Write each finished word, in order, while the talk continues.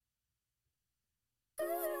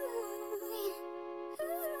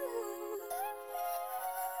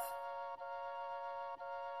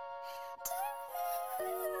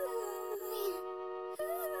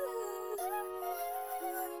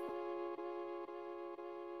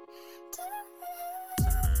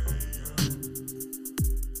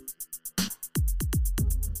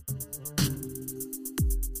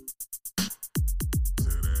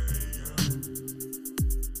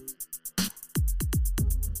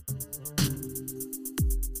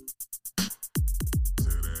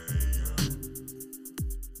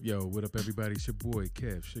Yo, what up, everybody? It's your boy,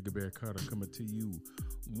 Kev, Sugar Bear Carter, coming to you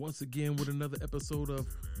once again with another episode of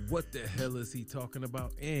What the Hell Is He Talking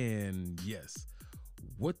About? And yes,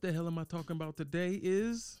 what the hell am I talking about today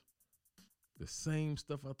is the same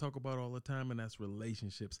stuff I talk about all the time, and that's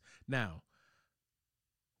relationships. Now,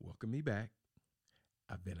 welcome me back.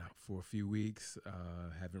 I've been out for a few weeks,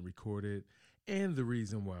 haven't recorded, and the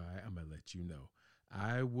reason why, I'm going to let you know.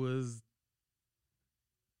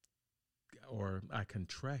 I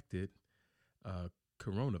contracted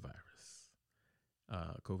coronavirus,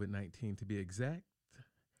 COVID-19 to be exact.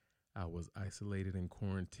 I was isolated in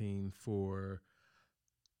quarantine for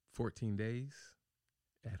 14 days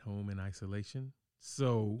at home in isolation.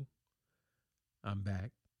 So I'm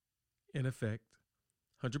back in effect,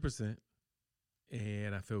 100%,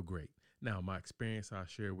 and I feel great. Now, my experience, I'll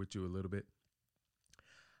share with you a little bit.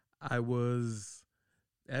 I was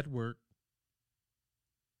at work,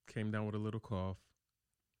 came down with a little cough.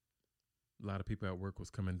 A lot of people at work was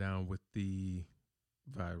coming down with the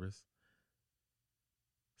virus.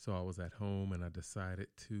 So I was at home and I decided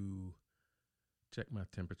to check my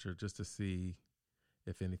temperature just to see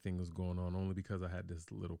if anything was going on, only because I had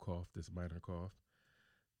this little cough, this minor cough.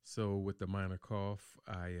 So with the minor cough,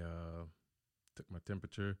 I took my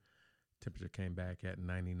temperature. Temperature came back at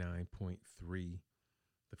 99.3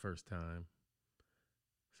 the first time.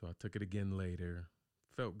 So I took it again later.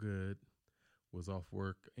 Felt good. Was off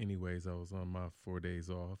work anyways. I was on my 4 days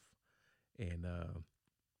off. And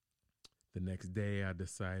the next day I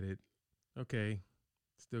decided, okay,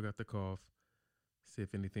 still got the cough. See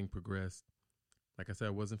if anything progressed. Like I said,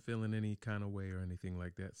 I wasn't feeling any kind of way or anything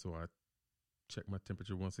like that. So I checked my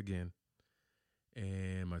temperature once again.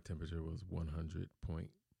 And my temperature was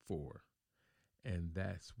 100.4. And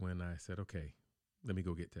that's when I said, okay, let me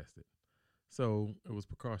go get tested. So it was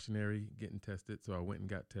precautionary getting tested. So I went and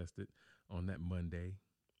got tested on that Monday.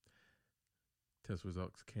 Test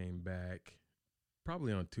results came back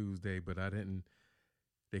probably on Tuesday, but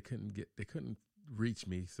they couldn't reach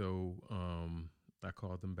me. So I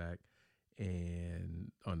called them back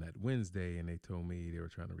and on that Wednesday, and they told me they were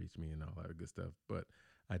trying to reach me and all that good stuff. But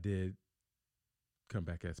I did come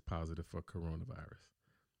back as positive for coronavirus.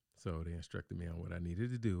 So they instructed me on what I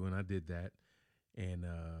needed to do, and I did that. And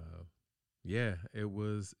yeah, it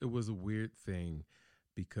was a weird thing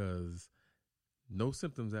because no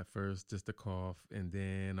symptoms at first, just a cough. And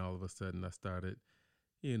then all of a sudden I started,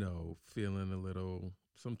 feeling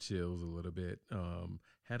some chills a little bit.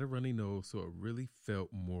 Had a runny nose. So it really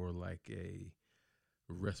felt more like a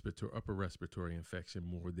upper respiratory infection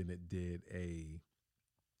more than it did a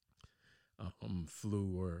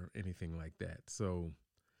flu or anything like that. So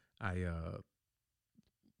I,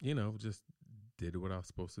 just did what I was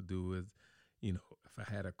supposed to do. Is, if I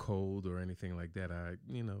had a cold or anything like that,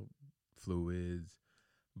 fluids,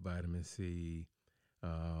 vitamin C.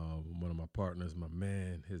 One of my partners, my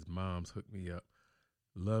man, his mom's hooked me up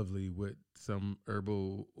lovely with some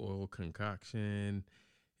herbal oil concoction.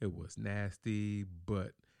 It was nasty,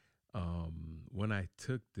 but when I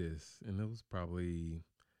took this, and it was probably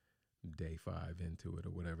day 5 into it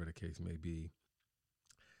or whatever the case may be,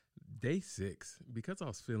 day 6, because I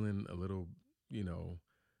was feeling a little,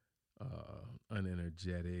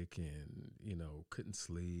 unenergetic and, couldn't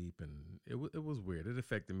sleep. And it was weird. It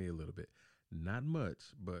affected me a little bit. Not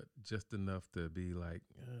much, but just enough to be like,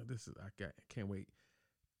 I can't wait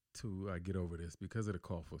to get over this, because of the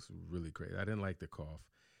cough was really crazy. I didn't like the cough,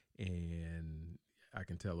 and I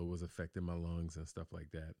can tell it was affecting my lungs and stuff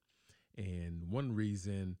like that. And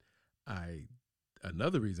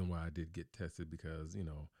another reason why I did get tested, because,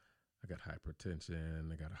 I got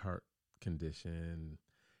hypertension, I got a heart condition,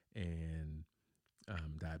 and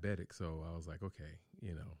I'm diabetic. So I was like, okay,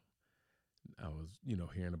 I was,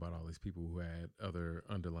 hearing about all these people who had other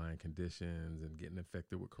underlying conditions and getting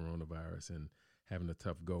infected with coronavirus and having a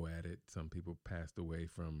tough go at it. Some people passed away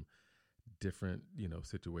from different,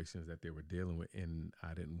 situations that they were dealing with. And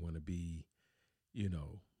I didn't want to be,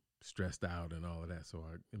 stressed out and all of that. So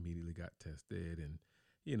I immediately got tested, and,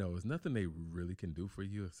 there's nothing they really can do for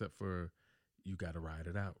you except for you got to ride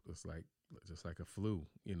it out. It's like, just like a flu,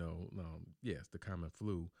 yes, the common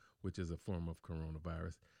flu, which is a form of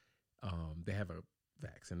coronavirus. They have a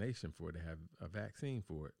vaccination for it. They have a vaccine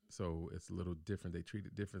for it. So it's a little different. They treat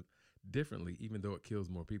it differently, even though it kills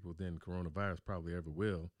more people than coronavirus probably ever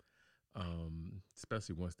will.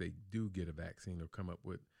 Especially once they do get a vaccine or come up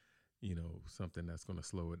with, something that's going to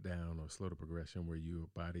slow it down or slow the progression where your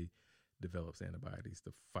body develops antibodies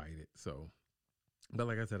to fight it. So, but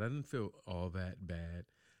like I said, I didn't feel all that bad,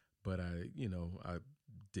 but I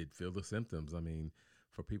did feel the symptoms. I mean,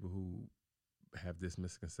 for people who have this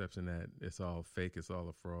misconception that it's all fake, it's all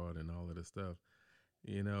a fraud, and all of this stuff.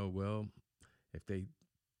 Well, if they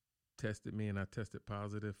tested me and I tested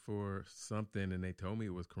positive for something and they told me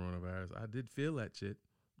it was coronavirus, I did feel that shit.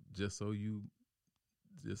 Just so you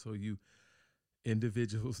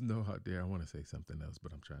individuals know out there. I want to say something else,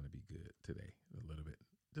 but I'm trying to be good today a little bit,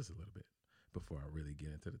 just a little bit before I really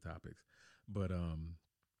get into the topics. But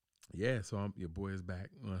yeah, so your boy is back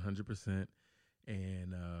 100%.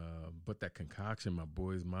 And but that concoction my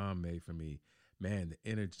boy's mom made for me, man, the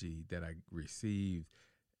energy that I received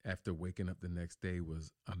after waking up the next day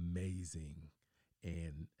was amazing.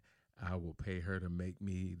 And I will pay her to make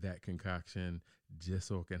me that concoction just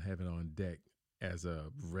so I can have it on deck as a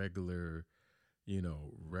regular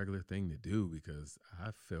thing to do, because I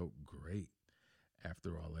felt great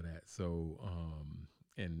after all of that. So,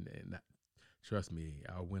 and trust me,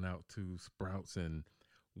 I went out to Sprouts and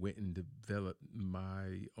went and developed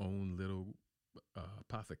my own little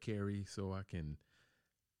apothecary so I can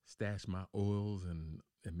stash my oils and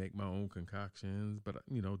make my own concoctions. But,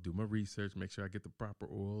 do my research, make sure I get the proper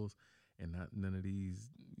oils and not none of these,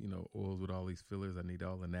 oils with all these fillers. I need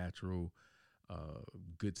all the natural,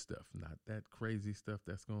 good stuff, not that crazy stuff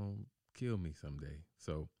that's going to kill me someday.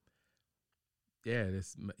 So, yeah,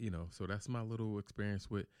 so that's my little experience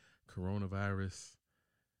with coronavirus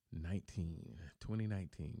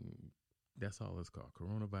 2019. That's all it's called.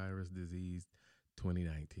 Coronavirus disease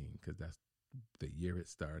 2019, because that's the year it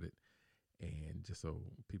started. And just so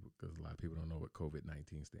people, because a lot of people don't know what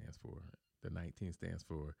COVID-19 stands for. The 19 stands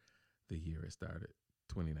for the year it started,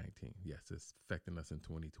 2019. Yes, it's affecting us in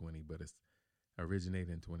 2020, but it's originated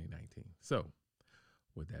in 2019. So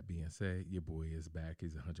with that being said, your boy is back.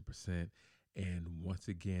 He's 100%. And once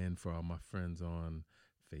again, for all my friends on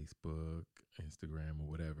Facebook, Instagram, or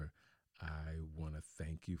whatever, I want to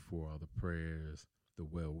thank you for all the prayers, the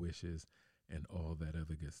well wishes, and all that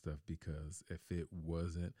other good stuff. Because if it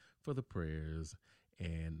wasn't for the prayers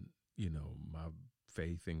and, my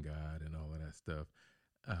faith in God and all of that stuff,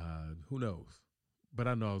 who knows? But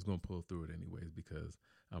I know I was going to pull through it anyways, because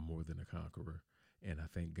I'm more than a conqueror. And I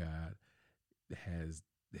thank God has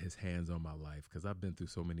his hands on my life, because I've been through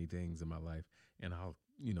so many things in my life. And I'll,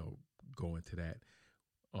 go into that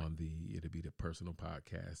on it'll be the personal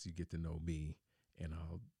podcast. You get to know me, and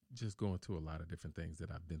I'll just go into a lot of different things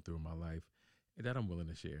that I've been through in my life and that I'm willing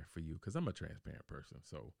to share for you, because I'm a transparent person.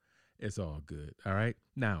 So it's all good. All right.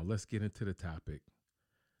 Now let's get into the topic.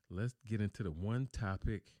 Let's get into the one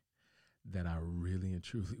topic that I really and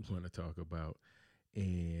truly want to talk about.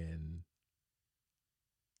 And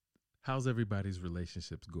how's everybody's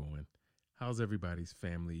relationships going? How's everybody's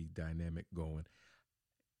family dynamic going?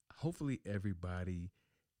 Hopefully everybody,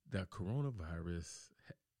 the coronavirus,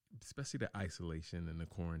 especially the isolation and the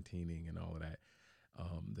quarantining and all of that,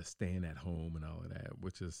 the staying at home and all of that,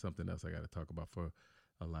 which is something else I got to talk about for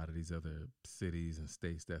a lot of these other cities and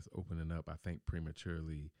states that's opening up, I think,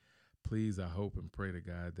 prematurely. Please, I hope and pray to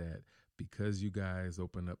God that because you guys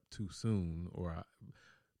open up too soon, or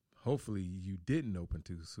hopefully you didn't open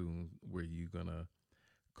too soon, where you're going to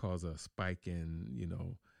cause a spike in,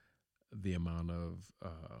 the amount of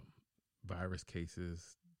virus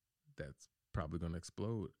cases that's probably going to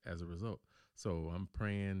explode as a result. So I'm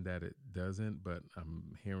praying that it doesn't, but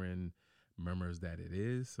I'm hearing murmurs that it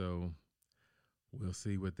is. So we'll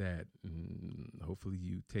see with that. And hopefully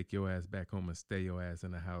you take your ass back home and stay your ass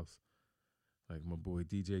in the house. Like my boy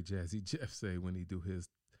DJ Jazzy Jeff say when he do his,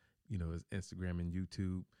 his Instagram and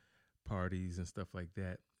YouTube parties and stuff like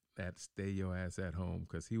that, that stay your ass at home,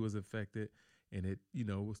 because he was affected and it,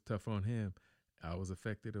 was tough on him. I was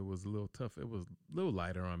affected. It was a little tough. It was a little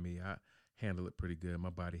lighter on me. I handle it pretty good. My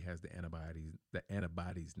body has the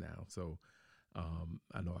antibodies now. So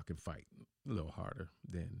I know I can fight a little harder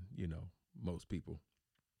than, most people.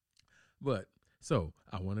 But so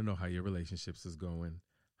I want to know how your relationships is going.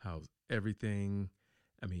 How's everything?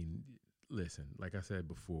 I mean, listen, like I said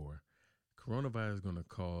before, coronavirus is going to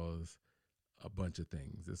cause a bunch of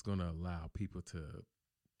things. It's going to allow people to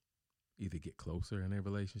either get closer in their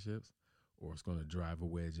relationships, or it's going to drive a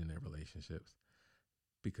wedge in their relationships.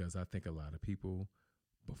 Because I think a lot of people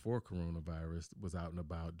before coronavirus was out and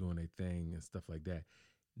about doing their thing and stuff like that.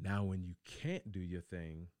 Now, when you can't do your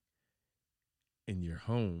thing in your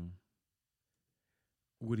home,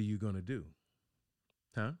 what are you going to do?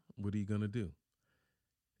 Huh? What are you going to do?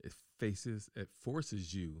 It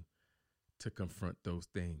forces you to confront those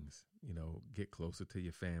things, get closer to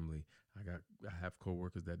your family. I have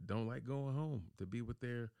coworkers that don't like going home to be with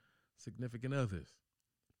their significant others,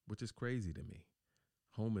 which is crazy to me.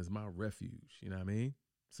 Home is my refuge. You know what I mean?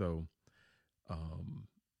 So,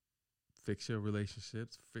 fix your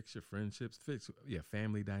relationships, fix your friendships, fix your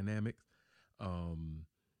family dynamics. Um,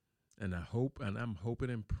 and I'm hoping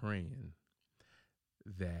and praying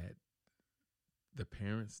that the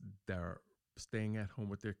parents that are staying at home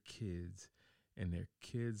with their kids and their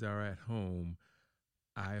kids are at home,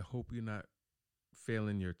 I hope you're not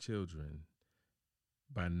failing your children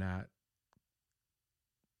by not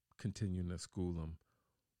continuing to school them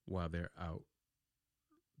while they're out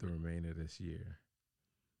the remainder of this year.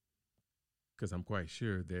 Because I'm quite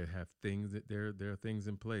sure there have things that there are things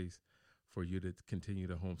in place for you to continue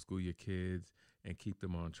to homeschool your kids and keep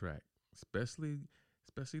them on track, especially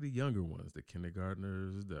the younger ones, the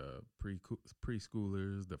kindergartners, the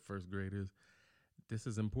preschoolers, the first graders. This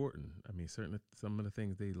is important. I mean, certainly some of the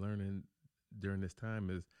things they learn during this time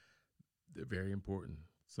they're very important.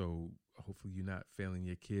 So hopefully you're not failing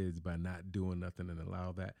your kids by not doing nothing and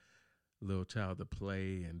allow that little child to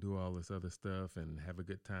play and do all this other stuff and have a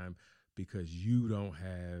good time because you don't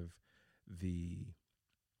have the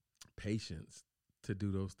patience to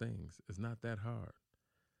do those things. It's not that hard.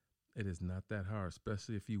 It is not that hard,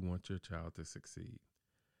 especially if you want your child to succeed.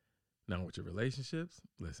 Now, with your relationships,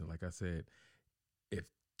 listen, like I said, if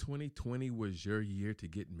 2020 was your year to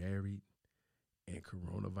get married and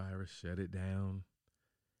coronavirus shut it down,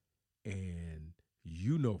 and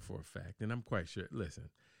you know for a fact, and I'm quite sure, listen,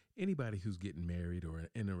 anybody who's getting married or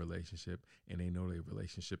in a relationship and they know their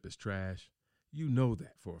relationship is trash, you know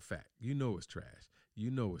that for a fact. You know it's trash. You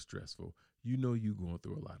know it's stressful. You know you going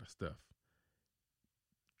through a lot of stuff.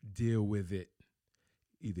 Deal with it.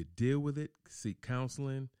 Either deal with it, seek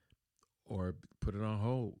counseling, or put it on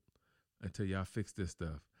hold until y'all fix this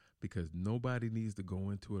stuff. Because nobody needs to go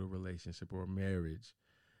into a relationship or a marriage,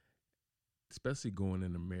 especially going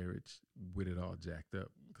into marriage with it all jacked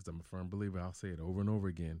up. Because I'm a firm believer, I'll say it over and over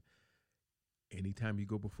again. Anytime you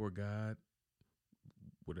go before God,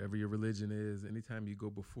 whatever your religion is, anytime you go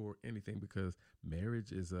before anything, because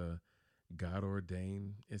marriage is a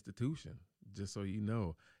God-ordained institution. Just so you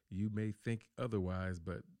know, you may think otherwise,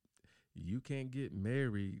 but you can't get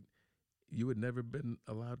married. You would never been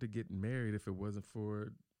allowed to get married if it wasn't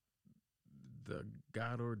for the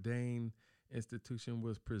God-ordained institution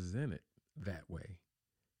was presented that way.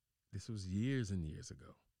 This was years and years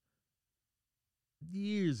ago.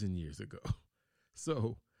 Years and years ago.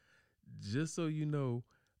 So, just so you know,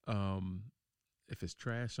 if it's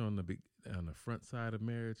trash on the front side of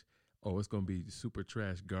marriage, it's going to be super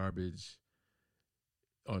trash garbage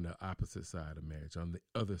on the opposite side of marriage, on the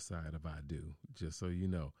other side of I do. Just so you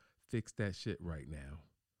know, fix that shit right now.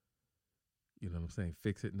 You know what I'm saying?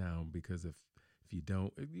 Fix it now, because if you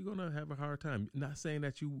don't, you're going to have a hard time. Not saying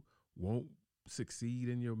that you won't succeed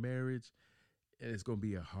in your marriage, and it's going to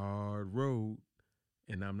be a hard road,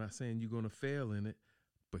 and I'm not saying you're going to fail in it,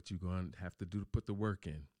 but you're going to have to put the work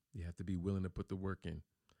in. You have to be willing to put the work in,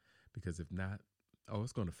 because if not,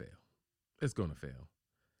 it's going to fail. It's going to fail.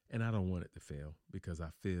 And I don't want it to fail, because I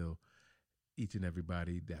feel each and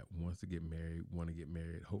everybody that wants to get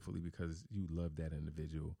married, hopefully because you love that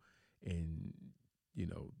individual, and, you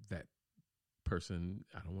know, that person,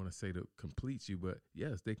 I don't want to say to complete you, but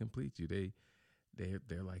yes, they complete you.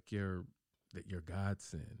 They're like your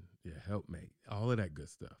godsend, your helpmate, all of that good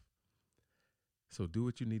stuff. So do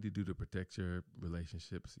what you need to do to protect your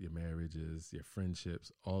relationships, your marriages, your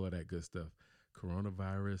friendships, all of that good stuff.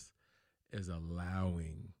 Coronavirus is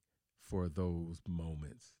allowing for those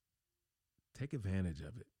moments. Take advantage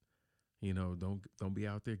of it. You know, don't be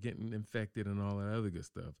out there getting infected and all that other good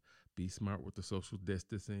stuff. Be smart with the social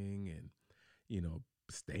distancing and, you know,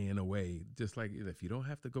 staying away. Just like if you don't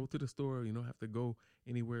have to go to the store, you don't have to go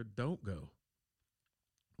anywhere, don't go.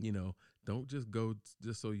 You know, don't just go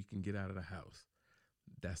just so you can get out of the house.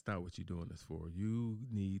 That's not what you're doing this for. You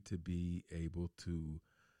need to be able to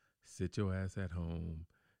sit your ass at home,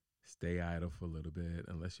 stay idle for a little bit.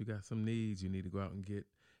 Unless you got some needs, you need to go out and get,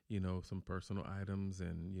 you know, some personal items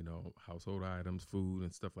and, you know, household items, food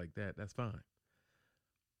and stuff like that. That's fine.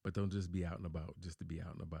 But don't just be out and about just to be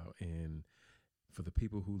out and about. And for the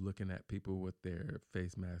people who looking at people with their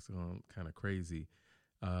face masks on kind of crazy,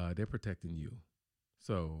 they're protecting you.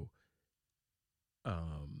 So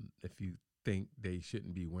if you think they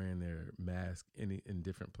shouldn't be wearing their mask in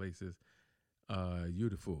different places, you're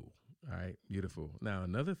the fool. All right, you're the fool. Now,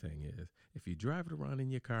 another thing is, if you drive it around in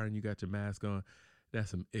your car and you got your mask on, that's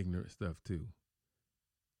some ignorant stuff too.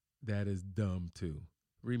 That is dumb too.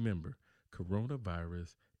 Remember,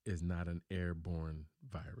 coronavirus is not an airborne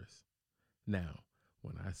virus. Now,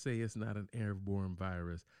 when I say it's not an airborne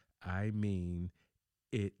virus, I mean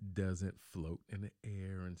it doesn't float in the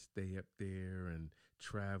air and stay up there and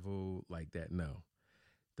travel like that. No,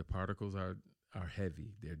 the particles are are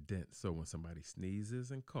heavy, they're dense. So when somebody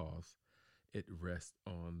sneezes and coughs, it rests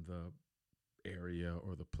on the area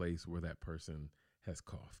or the place where that person has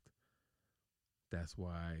coughed. That's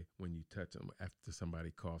why when you touch them after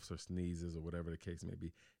somebody coughs or sneezes or whatever the case may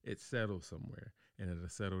be, it settles somewhere and it'll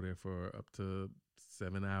settle there for up to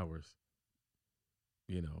 7 hours,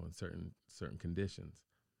 in certain conditions.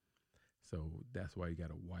 So that's why you got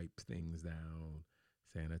to wipe things down,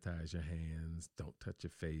 sanitize your hands, don't touch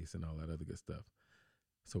your face and all that other good stuff.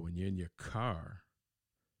 So when you're in your car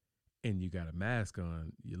and you got a mask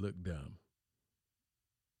on, you look dumb.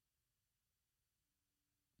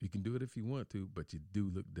 You can do it if you want to, but you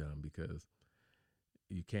do look dumb because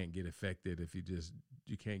you can't get infected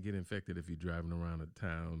you can't get infected if you're driving around a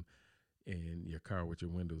town in your car with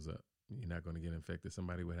your windows up. You're not going to get infected.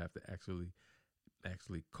 Somebody would have to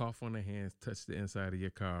actually cough on their hands, touch the inside of your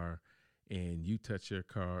car, and you touch your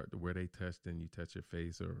car where they touched, and you touch your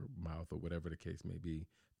face or mouth or whatever the case may be,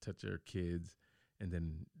 touch your kids, and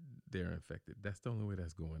then they're infected. That's the only way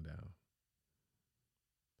that's going down.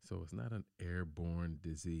 So it's not an airborne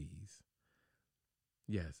disease.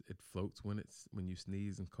 Yes, it floats when you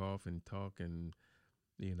sneeze and cough and talk, and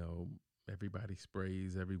everybody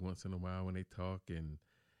sprays every once in a while when they talk, and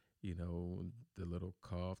the little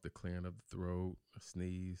cough, the clearing of the throat, a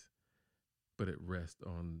sneeze, but it rests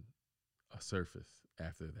on a surface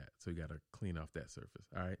after that. So you got to clean off that surface.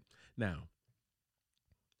 All right. Now,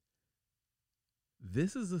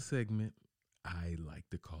 this is a segment I like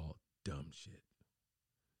to call dumb shit.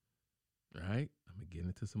 All right. I'm going to get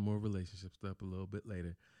into some more relationship stuff a little bit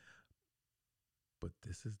later. But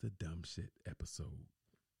this is the dumb shit episode,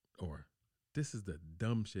 or this is the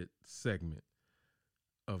dumb shit segment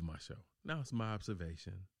of my show. Now it's my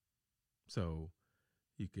observation. So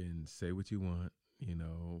you can say what you want,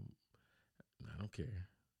 I don't care.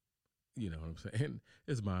 You know what I'm saying?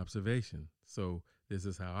 It's my observation. So this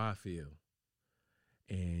is how I feel.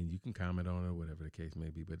 And you can comment on it, whatever the case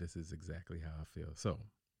may be, but this is exactly how I feel. So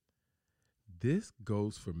this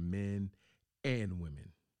goes for men and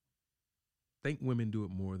women. I think women do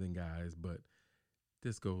it more than guys, but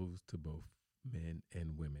this goes to both men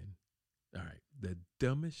and women. All right. The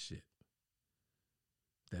dumbest shit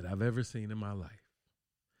that I've ever seen in my life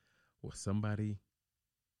was somebody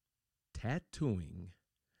tattooing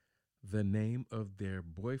the name of their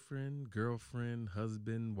boyfriend, girlfriend,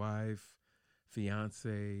 husband, wife,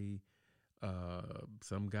 fiance,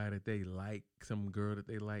 some guy that they like, some girl that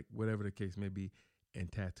they like, whatever the case may be,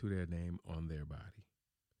 and tattoo their name on their body.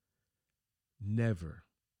 Never,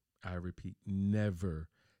 I repeat, never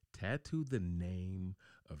tattoo the name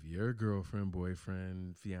of your girlfriend,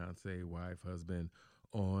 boyfriend, fiance, wife, husband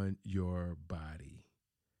on your body.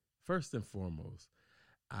 First and foremost,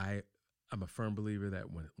 I'm a firm believer that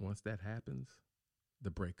once that happens,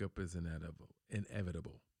 the breakup is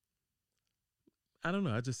inevitable. I don't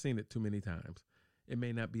know. I just seen it too many times. It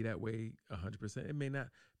may not be that way 100%. It may not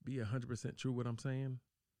be 100% true what I'm saying,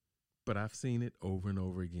 but I've seen it over and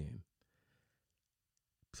over again.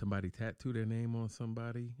 Somebody tattoo their name on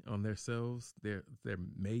somebody, on themselves, their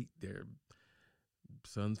mate, their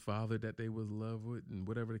son's father that they was in love with, and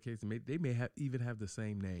whatever the case may be. They may even have the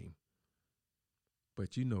same name.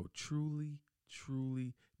 But truly,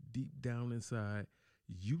 truly deep down inside,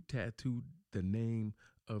 you tattooed the name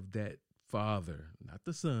of that father, not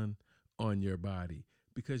the son, on your body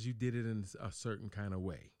because you did it in a certain kind of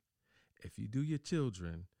way. If you do your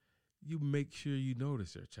children, you make sure you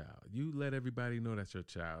notice your child. You let everybody know that's your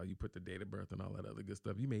child. You put the date of birth and all that other good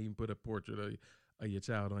stuff. You may even put a portrait of your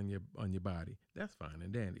child on your body. That's fine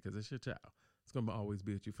and dandy because it's your child. It's going to always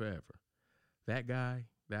be with you forever. That guy,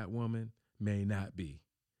 that woman may not be.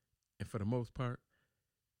 And for the most part,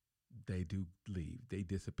 they do leave. They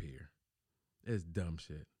disappear. It's dumb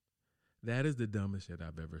shit. That is the dumbest shit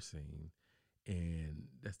I've ever seen. And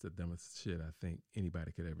that's the dumbest shit I think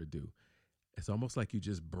anybody could ever do. It's almost like you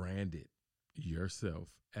just branded yourself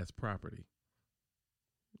as property.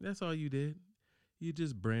 That's all you did. You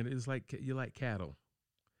just branded. It's like you like cattle.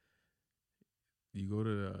 You go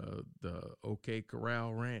to the OK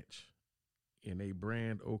Corral Ranch and they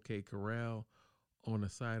brand OK Corral on the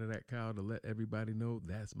side of that cow to let everybody know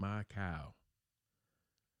that's my cow.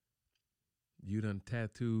 You done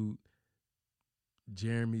tattooed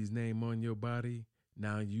Jeremy's name on your body.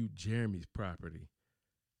 Now you Jeremy's property.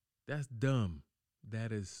 That's dumb.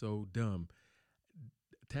 That is so dumb.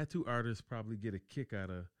 Tattoo artists probably get a kick out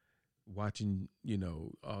of watching,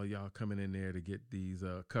 all y'all coming in there to get these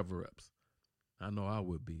cover-ups. I know I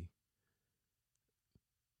would be.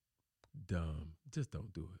 Dumb. Just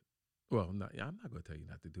don't do it. Well, I'm not going to tell you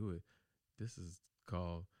not to do it. This is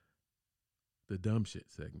called the dumb shit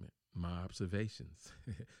segment. my observations.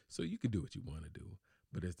 So you can do what you want to do,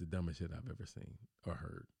 but it's the dumbest shit I've ever seen or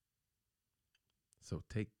heard. So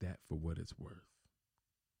take that for what it's worth.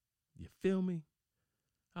 You feel me?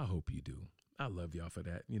 I hope you do. I love y'all for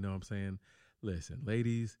that. You know what I'm saying? Listen,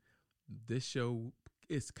 ladies, this show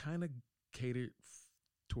is kind of catered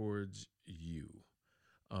towards you.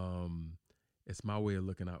 It's my way of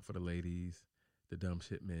looking out for the ladies, the dumb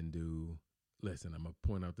shit men do. Listen, I'm gonna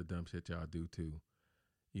point out the dumb shit y'all do too.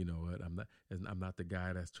 You know what? I'm not the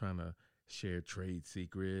guy that's trying to share trade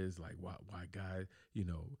secrets. Like why guys,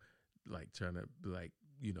 like trying to like,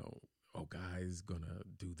 oh, guys gonna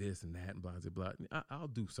do this and that and blah blah blah. I'll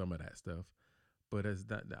do some of that stuff, but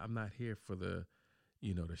I'm not here for the,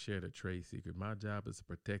 to share the trade secret. My job is to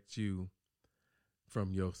protect you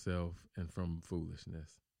from yourself and from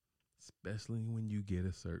foolishness, especially when you get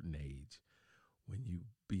a certain age. When you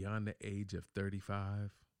beyond the age of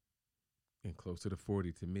 35 and closer to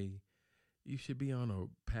 40 to me, you should be on a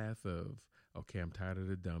path of, okay, I'm tired of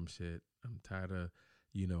the dumb shit. I'm tired of,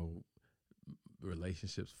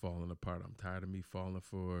 relationships falling apart. I'm tired of me falling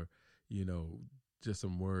for, just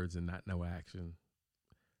some words and not no action.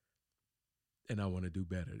 And I want to do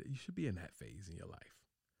better. You should be in that phase in your life.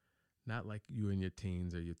 Not like you in your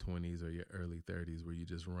teens or your 20s or your early 30s where you're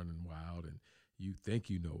just running wild and you think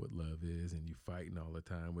you know what love is and you fighting all the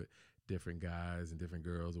time with different guys and different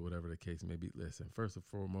girls or whatever the case may be. Listen, first and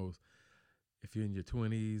foremost, if you're in your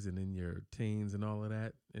 20s and in your teens and all of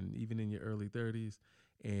that, and even in your early 30s,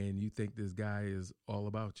 and you think this guy is all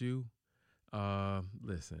about you,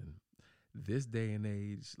 listen, this day and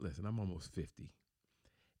age, listen, I'm almost 50,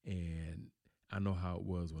 and I know how it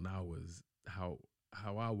was when I was, how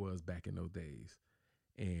I was back in those days,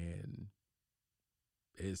 and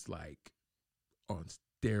it's like on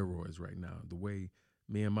steroids right now. The way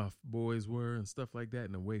me and my boys were and stuff like that,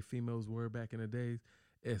 and the way females were back in the days,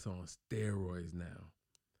 it's on steroids now.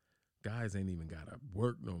 Guys ain't even gotta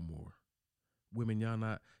work no more. Women,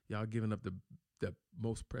 y'all giving up the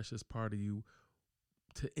most precious part of you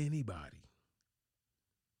to anybody.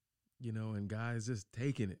 And guys just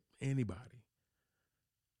taking it, anybody.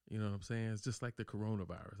 You know what I'm saying? It's just like the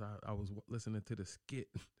coronavirus. I was listening to the skit,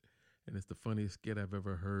 and it's the funniest skit I've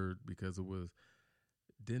ever heard because it was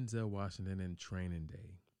Denzel Washington in Training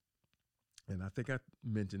Day. And I think I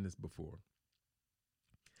mentioned this before,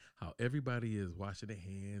 how everybody is washing their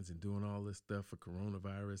hands and doing all this stuff for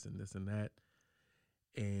coronavirus and this and that.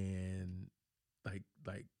 And like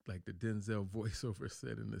the Denzel voiceover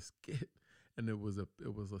said in the skit, and it was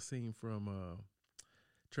a scene from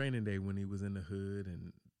Training Day when he was in the hood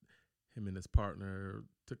and him and his partner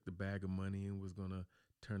took the bag of money and was gonna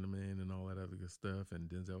turn them in and all that other good stuff. And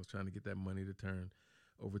Denzel was trying to get that money to turn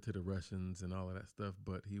over to the Russians and all of that stuff,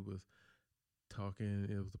 but he was talking.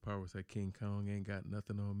 It was the part where it said King Kong ain't got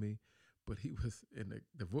nothing on me, but he was in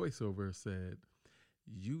the voiceover said,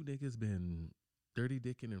 "You niggas been dirty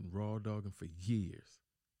dicking and raw dogging for years.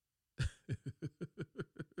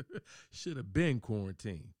 Should have been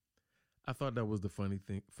quarantined." I thought that was the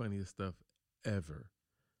funniest stuff ever.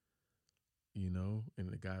 And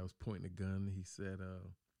the guy was pointing a gun. He said,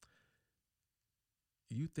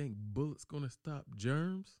 "You think bullets gonna stop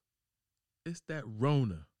germs? It's that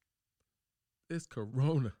Rona. It's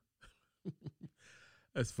Corona."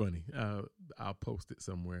 That's funny. I'll post it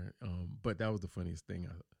somewhere. But that was the funniest thing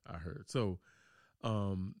I heard. So,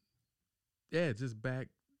 just back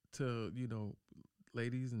to,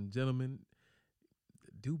 ladies and gentlemen,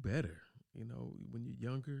 do better. When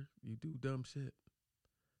you're younger, you do dumb shit.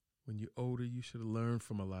 When you're older, you should have learned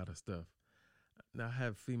from a lot of stuff. Now, I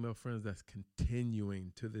have female friends that's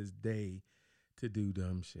continuing to this day to do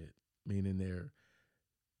dumb shit, meaning they're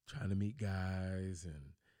trying to meet guys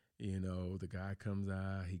and, the guy comes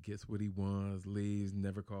out, he gets what he wants, leaves,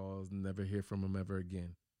 never calls, never hear from him ever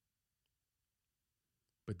again.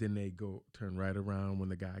 But then they turn right around when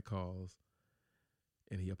the guy calls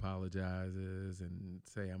and he apologizes and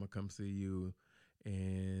say, "I'm going to come see you."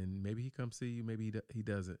 And maybe he comes see you, maybe he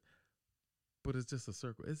doesn't. But it's just a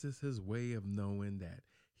circle. It's just his way of knowing that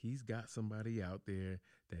he's got somebody out there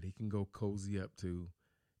that he can go cozy up to,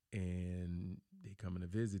 and they coming to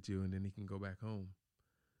visit you, and then he can go back home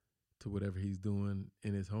to whatever he's doing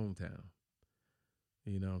in his hometown.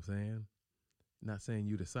 You know what I'm saying? Not saying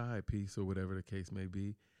you the side piece or whatever the case may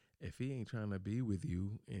be. If he ain't trying to be with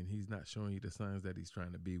you and he's not showing you the signs that he's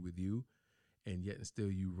trying to be with you, and yet and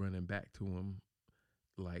still you running back to him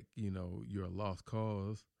like, you're a lost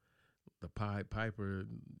cause, the Pied Piper,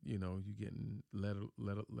 you getting let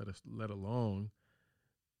along,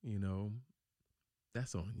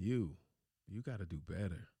 that's on you. You got to do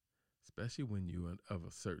better, especially when you're of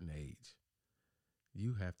a certain age.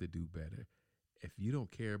 You have to do better. If you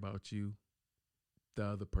don't care about you, the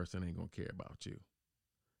other person ain't going to care about you.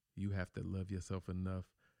 You have to love yourself enough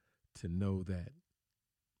to know that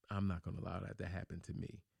I'm not going to allow that to happen to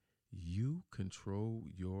me. You control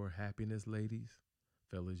your happiness, ladies.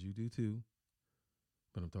 Fellas, you do too.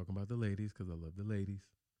 But I'm talking about the ladies because I love the ladies.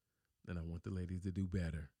 And I want the ladies to do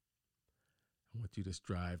better. I want you to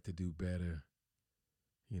strive to do better.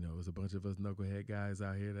 There's a bunch of us knucklehead guys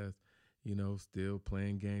out here that's, still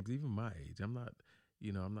playing games, even my age. I'm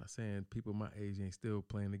not saying people my age ain't still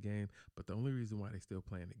playing the game, but the only reason why they still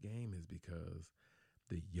playing the game is because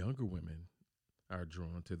the younger women are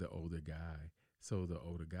drawn to the older guy. So the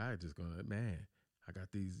older guy just gonna, man, I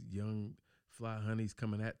got these young fly honeys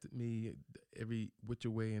coming at me every which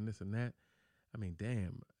way and this and that. I mean,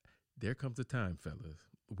 damn, there comes a time, fellas,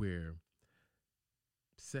 where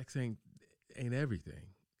sex ain't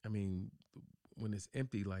everything. I mean, when it's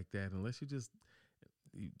empty like that, unless you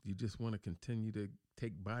just want to continue to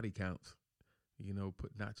take body counts,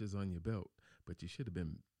 put notches on your belt, but you should have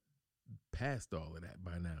been past all of that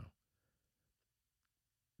by now.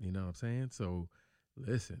 You know what I'm saying? So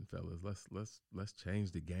listen, fellas, let's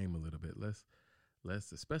change the game a little bit.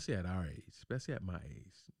 Let's especially at our age, especially at my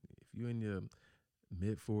age. If you're in your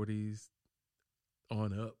mid 40s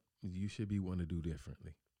on up, you should be wanting to do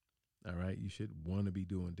differently. All right, you should want to be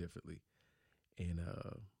doing differently. And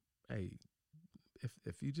hey,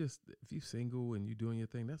 if you single and you doing your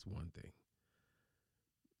thing, that's one thing.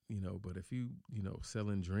 But if you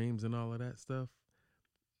selling dreams and all of that stuff,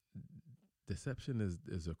 deception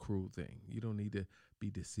is a cruel thing. You don't need to be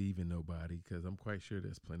deceiving nobody, because I'm quite sure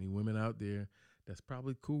there's plenty of women out there that's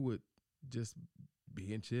probably cool with just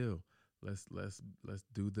being chill. Let's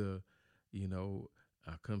do the,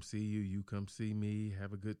 I'll come see you, you come see me,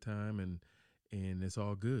 have a good time, and it's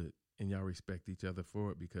all good. And y'all respect each other for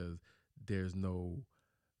it, because there's no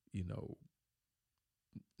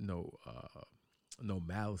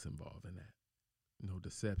malice involved in that, no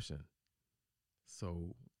deception.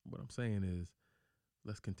 So what I'm saying is,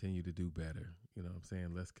 let's continue to do better. You know what I'm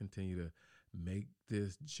saying? Let's continue to make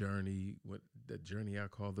this journey, what the journey I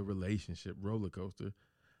call the relationship roller coaster,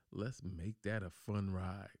 let's make that a fun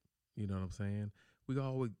ride. You know what I'm saying? We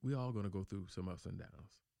all going to go through some ups and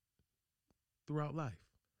downs throughout life.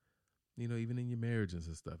 Even in your marriages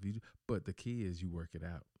and stuff. But the key is you work it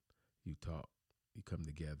out. You talk. You come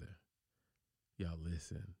together. Y'all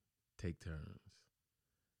listen. Take turns.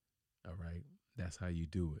 All right? That's how you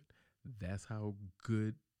do it. That's how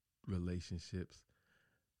good relationships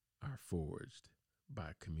are forged,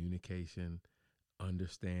 by communication,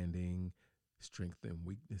 understanding, strengths and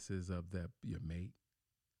weaknesses of your mate.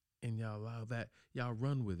 And y'all allow that. Y'all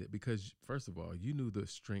run with it, because, first of all, you knew the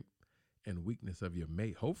strength and weakness of your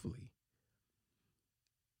mate, hopefully,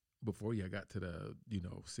 before you got to the,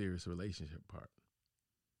 serious relationship part.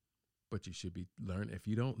 But you should be learning. If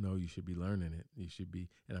you don't know, you should be learning it. You should be,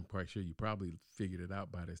 and I'm quite sure you probably figured it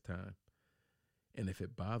out by this time. And if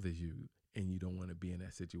it bothers you and you don't want to be in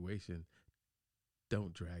that situation,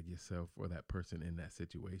 don't drag yourself or that person in that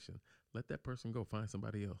situation. Let that person go. Find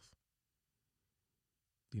somebody else.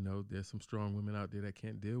 There's some strong women out there that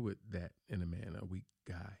can't deal with that in a man, a weak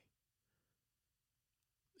guy.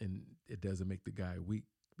 And it doesn't make the guy weak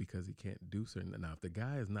because he can't do certain. Now, if the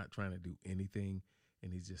guy is not trying to do anything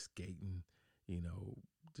and he's just skating,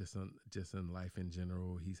 just in life in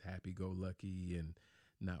general, he's happy-go-lucky and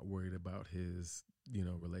not worried about his,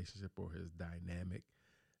 relationship or his dynamic,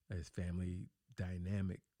 his family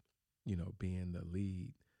dynamic, being the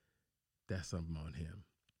lead, that's something on him.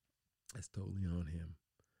 That's totally on him.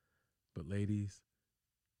 But ladies,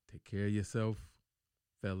 take care of yourself.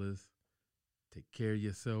 Fellas, take care of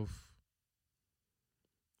yourself.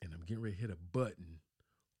 And I'm getting ready to hit a button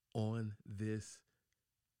on this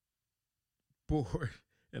board,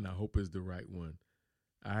 and I hope it's the right one.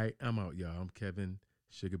 All right, I'm out, y'all. I'm Kevin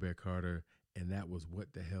Sugar Bear Carter, and that was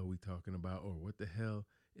What the Hell We Talking About, or What the Hell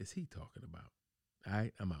Is He Talking About? All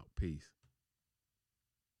right, I'm out. Peace.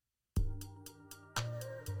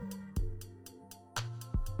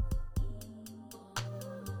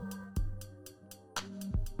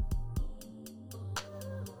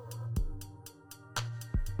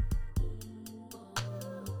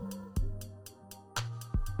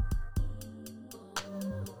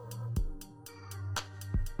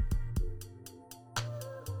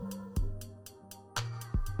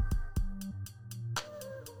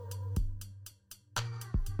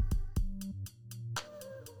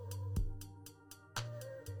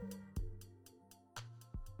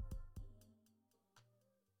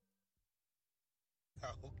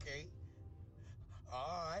 Okay.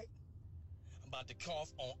 All right. I'm about to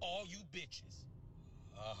cough on all you bitches.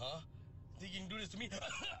 Uh-huh. Think you can do this to me?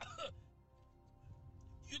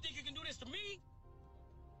 You think you can do this to me?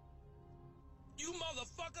 You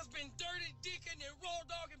motherfuckers been dirty dicking and raw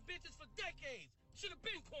dogging bitches for decades. Should have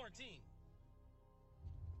been quarantined.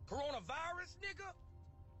 Coronavirus, nigga?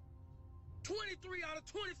 23 out of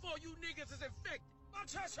 24 you niggas is infected. My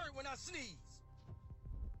chest hurt when I sneeze.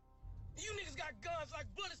 You niggas got guns like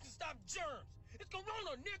bullets can stop germs. It's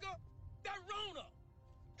corona, nigga. That Rona.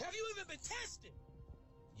 Have you even been tested?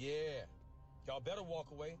 Yeah. Y'all better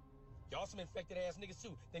walk away. Y'all some infected ass niggas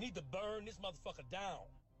too. They need to burn this motherfucker down.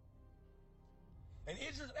 And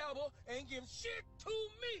Idris Elba ain't giving shit to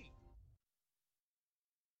me.